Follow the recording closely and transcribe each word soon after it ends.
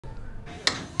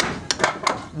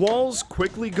Walls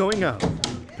quickly going up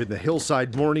in the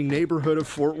hillside Morning neighborhood of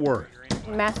Fort Worth.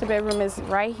 Master bedroom is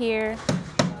right here.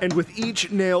 And with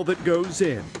each nail that goes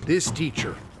in, this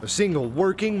teacher, a single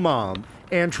working mom,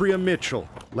 Andrea Mitchell,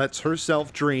 lets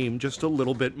herself dream just a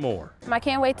little bit more. I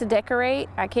can't wait to decorate.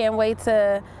 I can't wait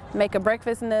to make a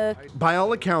breakfast nook. By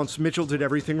all accounts, Mitchell did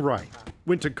everything right.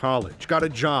 Went to college, got a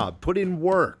job, put in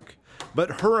work.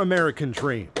 But her American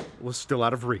dream was still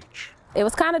out of reach. It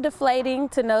was kind of deflating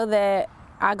to know that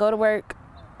I go to work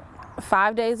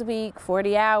 5 days a week,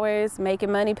 40 hours,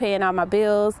 making money, paying all my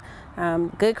bills,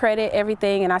 good credit,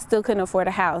 everything, and I still couldn't afford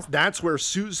a house. That's where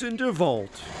Susan DeVault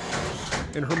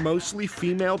and her mostly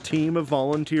female team of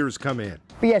volunteers come in.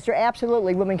 But yes, you're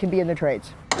absolutely, women can be in the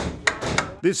trades.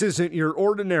 This isn't your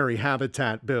ordinary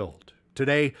habitat build.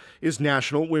 Today is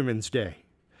National Women's Day.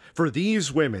 For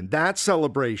these women, that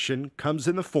celebration comes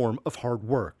in the form of hard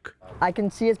work. I can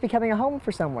see us becoming a home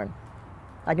for someone.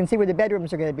 I can see where the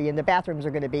bedrooms are going to be and the bathrooms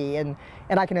are going to be, and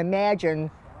I can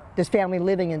imagine this family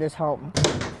living in this home.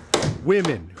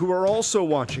 Women who are also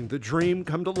watching the dream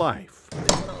come to life.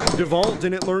 DeVault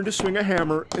didn't learn to swing a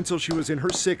hammer until she was in her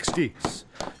 60s.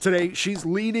 Today, she's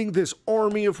leading this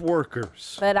army of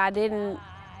workers. But I didn't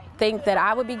think that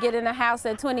I would be getting a house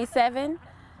at 27.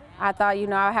 I thought,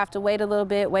 I'd have to wait a little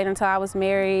bit, wait until I was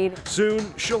married.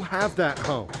 Soon, she'll have that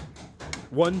home.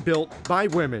 One built by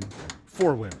women,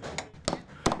 for women.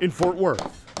 In Fort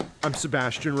Worth, I'm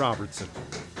Sebastian Robertson.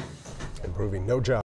 Improving no job.